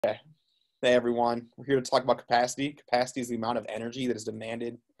Okay. Hey everyone, we're here to talk about capacity. Capacity is the amount of energy that is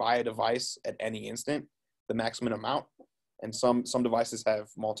demanded by a device at any instant, the maximum amount. And some devices have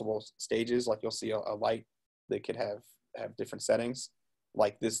multiple stages, like you'll see a light that could have different settings.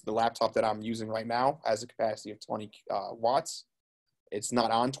 Like the laptop that I'm using right now has a capacity of 20 watts. It's not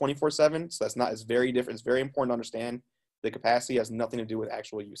on 24/7, so it's very different. It's very important to understand the capacity has nothing to do with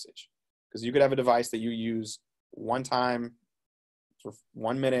actual usage. Because you could have a device that you use one time for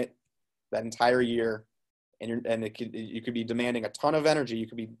 1 minute that entire year, and you could be demanding a ton of energy. You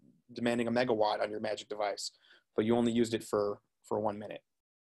could be demanding a megawatt on your Magic device, but you only used it for 1 minute.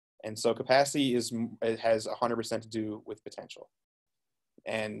 And so capacity it has 100% to do with potential.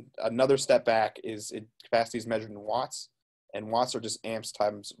 And another step back is capacity is measured in watts, and watts are just amps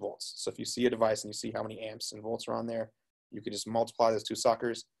times volts. So if you see a device and you see how many amps and volts are on there, you could just multiply those two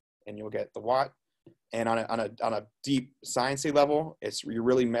suckers, and you'll get the watt. And on a deep sciencey level, you're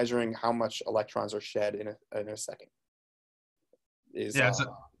really measuring how much electrons are shed in a second. It's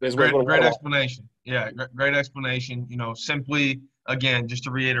a great explanation. Yeah, great explanation. Simply, again, just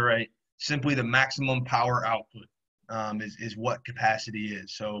to reiterate, simply the maximum power output is what capacity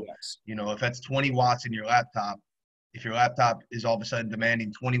is. So, yes. If that's 20 watts in your laptop, if your laptop is all of a sudden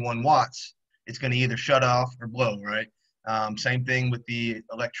demanding 21 watts, it's going to either shut off or blow, right? Same thing with the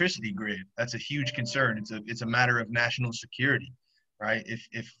electricity grid. That's a huge concern. It's a matter of national security, right?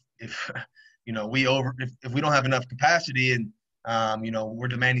 If we don't have enough capacity and we're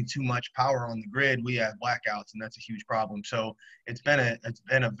demanding too much power on the grid, we have blackouts, and that's a huge problem. So it's been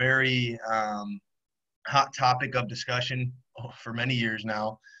a very hot topic of discussion for many years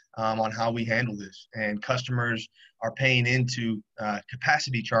now on how we handle this. And customers are paying into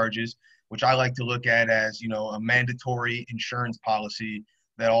capacity charges, which I like to look at as, a mandatory insurance policy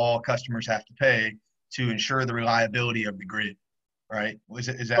that all customers have to pay to ensure the reliability of the grid, right? Is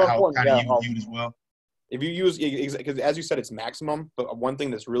that how kind of you viewed as well? If you use, because as you said, it's maximum, but one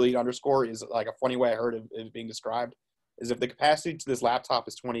thing that's really underscored is like a funny way I heard it being described is if the capacity to this laptop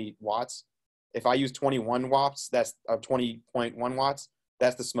is 20 watts, if I use 21 watts, that's 20.1 watts,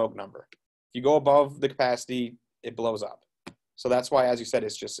 that's the smoke number. If you go above the capacity, it blows up. So that's why, as you said,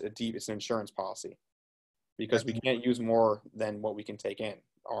 it's an insurance policy, because we can't use more than what we can take in,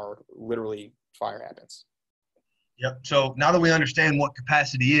 or literally fire happens. Yep. So now that we understand what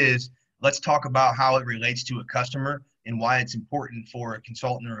capacity is, let's talk about how it relates to a customer and why it's important for a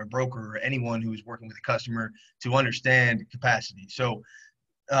consultant or a broker or anyone who is working with a customer to understand capacity. So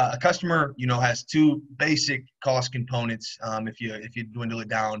a customer, has two basic cost components. If you dwindle it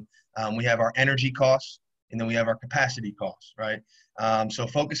down, we have our energy costs, and then we have our capacity costs, right? So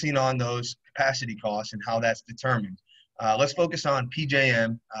focusing on those capacity costs and how that's determined. Let's focus on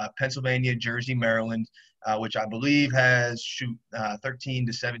PJM, Pennsylvania, Jersey, Maryland, which I believe has 13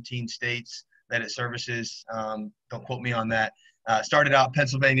 to 17 states that it services. Don't quote me on that. Started out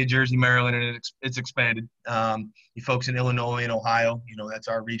Pennsylvania, Jersey, Maryland, and it's expanded. You folks in Illinois and Ohio, that's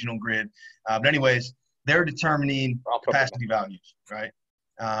our regional grid. But anyways, they're determining capacity values, right?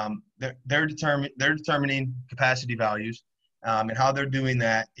 They're determining capacity values, and how they're doing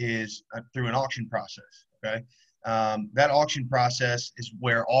that is through an auction process. Okay, that auction process is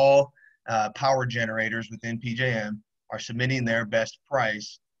where all power generators within PJM are submitting their best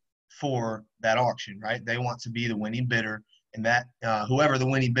price for that auction. Right, they want to be the winning bidder, and that whoever the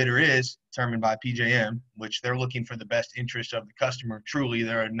winning bidder is determined by PJM, which they're looking for the best interest of the customer. Truly,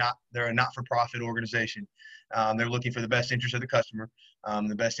 they're a not-for-profit organization. They're looking for the best interest of the customer,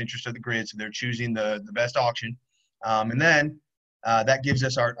 the best interest of the grid. So they're choosing the best auction. And then that gives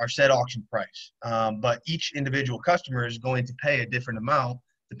us our set auction price. But each individual customer is going to pay a different amount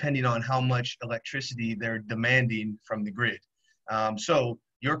depending on how much electricity they're demanding from the grid. So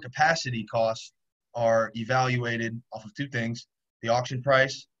your capacity costs are evaluated off of two things: the auction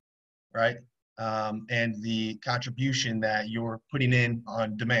price, right? And the contribution that you're putting in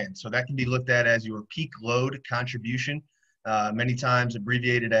on demand. So that can be looked at as your peak load contribution, many times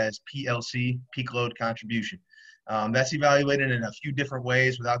abbreviated as PLC, peak load contribution. That's evaluated in a few different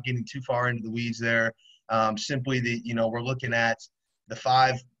ways without getting too far into the weeds there. Simply, we're looking at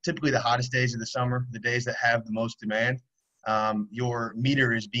typically the hottest days of the summer, the days that have the most demand. Your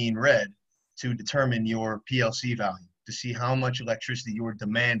meter is being read to determine your PLC value, to see how much electricity you're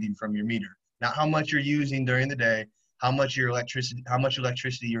demanding from your meter. Not how much you're using during the day, how much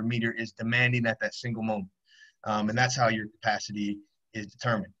electricity your meter is demanding at that single moment. And that's how your capacity is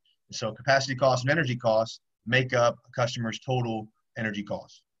determined. So capacity costs and energy costs make up a customer's total energy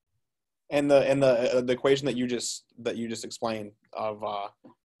costs. And the equation that you just explained of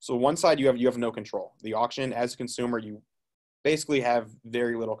so one side you have no control. The auction, as a consumer, basically have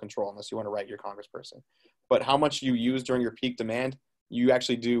very little control unless you want to write your congressperson. But how much you use during your peak demand, you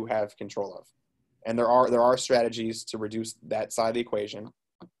actually do have control of. And there are strategies to reduce that side of the equation.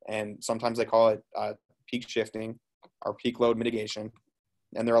 And sometimes they call it peak shifting or peak load mitigation.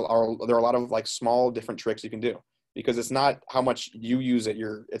 And there are a lot of like small different tricks you can do, because it's not how much you use it.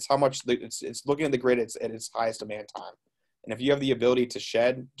 It's how much it's looking at the grid at its highest demand time. And if you have the ability to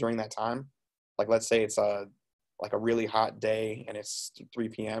shed during that time, like let's say it's a really hot day and it's 3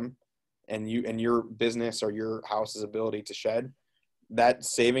 p.m. and your business or your house's ability to shed, that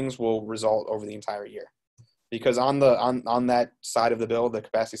savings will result over the entire year. Because on that side of the bill, the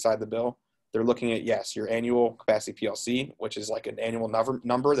capacity side of the bill, they're looking at, yes, your annual capacity PLC, which is like an annual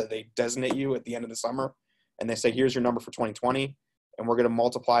number that they designate you at the end of the summer. And they say, here's your number for 2020, and we're going to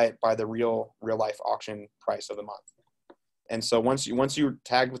multiply it by the real life auction price of the month. And so once you're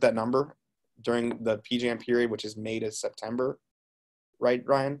tagged with that number during the PJM period, which is May to September, right,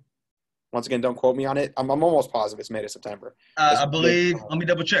 Ryan? Once again, don't quote me on it. I'm almost positive it's May to September. I believe, let me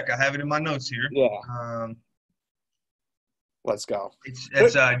double check. I have it in my notes here. Yeah. Let's go. It's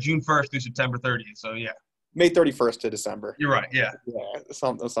June 1st through September 30th. So yeah. May 31st to December. You're right. Yeah. Yeah,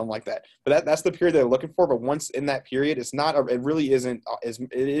 something like that. But that's the period they're looking for. But once in that period, it really isn't. It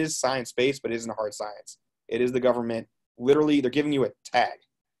is science-based, but it isn't a hard science. It is the government. Literally, they're giving you a tag,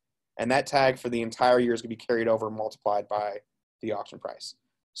 and that tag for the entire year is going to be carried over and multiplied by the auction price.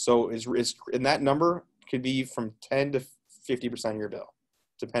 So and that number could be from 10 to 50% of your bill,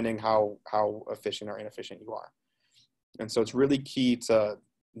 depending how efficient or inefficient you are. And so it's really key to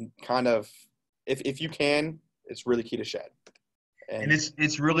kind of, if you can, it's really key to shed. And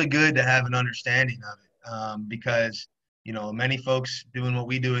it's really good to have an understanding of it, because, you know, many folks doing what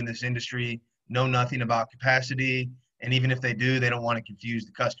we do in this industry know nothing about capacity. And even if they do, they don't want to confuse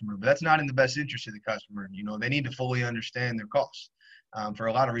the customer. But that's not in the best interest of the customer. You know, they need to fully understand their costs. For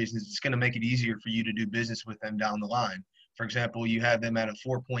a lot of reasons, it's going to make it easier for you to do business with them down the line. For example, you have them at a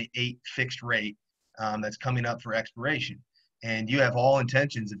 4.8 fixed rate that's coming up for expiration. And you have all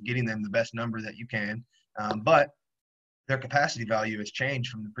intentions of getting them the best number that you can. But their capacity value has changed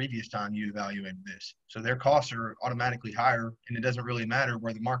from the previous time you evaluated this. So their costs are automatically higher, and it doesn't really matter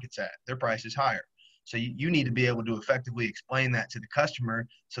where the market's at. Their price is higher. So you need to be able to effectively explain that to the customer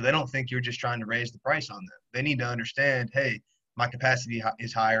so they don't think you're just trying to raise the price on them. They need to understand, hey, my capacity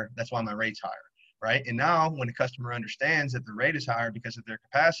is higher. That's why my rate's higher, right? And now when the customer understands that the rate is higher because of their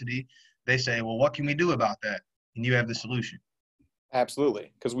capacity, they say, well, what can we do about that? And you have the solution.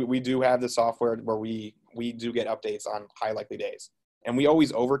 Absolutely, because we do have the software where we do get updates on high likely days. And we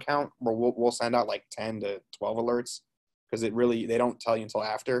always overcount, where we'll send out like 10 to 12 alerts, because they don't tell you until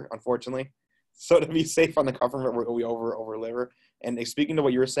after, unfortunately. So to be safe on the government, we over-deliver. And speaking to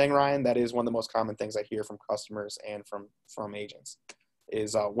what you were saying, Ryan, that is one of the most common things I hear from customers and from agents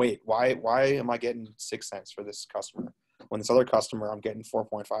is, wait, why am I getting 6 cents for this customer when this other customer I'm getting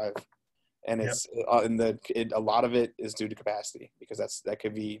 4.5? And it's a lot of it is due to capacity, because that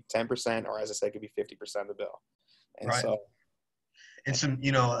could be 10%, or as I said, it could be 50% of the bill. And right. So,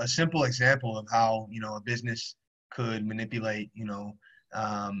 and a simple example of how, a business could manipulate,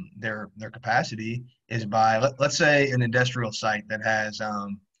 their capacity is by, let's say, an industrial site that has,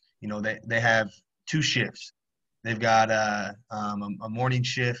 they have 2 shifts. They've got a morning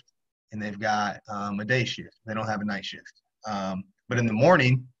shift, and they've got a day shift. They don't have a night shift. But in the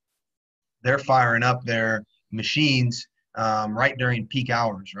morning, they're firing up their machines right during peak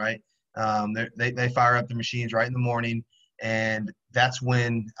hours, right? They fire up the machines right in the morning, and that's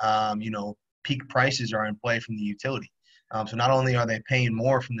when, peak prices are in play from the utility. So not only are they paying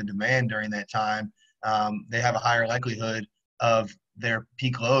more from the demand during that time, they have a higher likelihood of their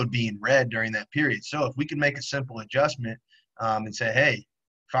peak load being read during that period. So if we can make a simple adjustment and say, hey,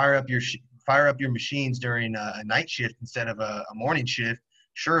 fire up your machines during a night shift instead of a morning shift.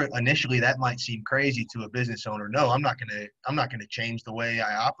 Sure, initially that might seem crazy to a business owner. No, I'm not gonna change the way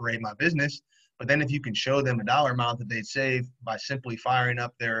I operate my business. But then if you can show them a dollar amount that they'd save by simply firing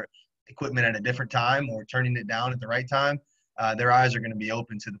up their equipment at a different time or turning it down at the right time, their eyes are going to be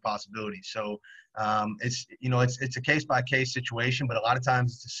open to the possibilities. So it's a case by case situation, but a lot of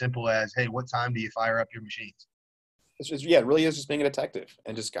times it's as simple as, hey, what time do you fire up your machines? It really is just being a detective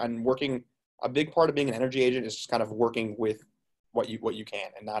and just kind of working. A big part of being an energy agent is just kind of working with what you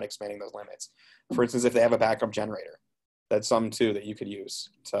can and not expanding those limits. For instance, if they have a backup generator, that's something too that you could use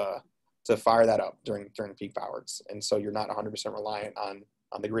to fire that up during peak hours, and so you're not 100% reliant on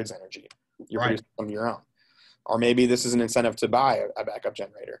the grid's energy. You're right. producing some of your own. Or maybe this is an incentive to buy a backup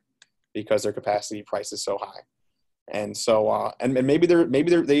generator because their capacity price is so high. And so, and they're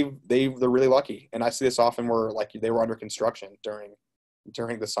really lucky. And I see this often where like they were under construction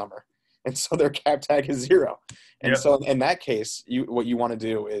during the summer, and so their cap tag is 0. And Yep. so in that case, what you want to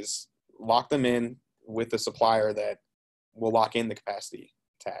do is lock them in with a supplier that will lock in the capacity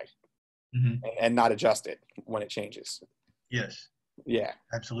tag and not adjust it when it changes. Yes. Yeah.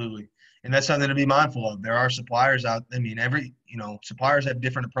 Absolutely. And that's something to be mindful of. There are suppliers out. I mean, suppliers have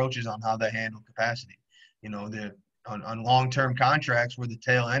different approaches on how they handle capacity. They're on long-term contracts where the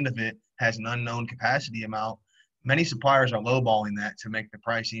tail end of it has an unknown capacity amount. Many suppliers are lowballing that to make the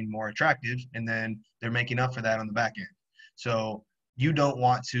pricing more attractive, and then they're making up for that on the back end. So you don't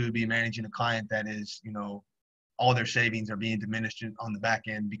want to be managing a client that is, all their savings are being diminished on the back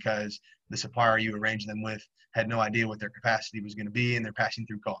end because the supplier you arranged them with had no idea what their capacity was going to be, and they're passing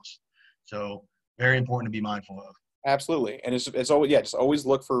through costs. So very important to be mindful of. Absolutely. And it's always, just always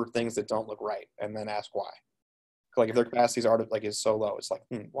look for things that don't look right and then ask why. Like if their capacities are like is so low, it's like,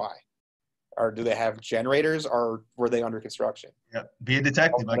 why? Or do they have generators, or were they under construction? Yeah. Be a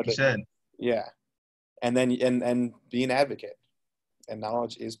detective, like you said. Yeah. And then, and be an advocate, and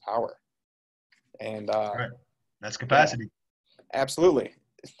knowledge is power. And, Right. That's capacity. Yeah, absolutely.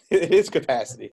 It is capacity.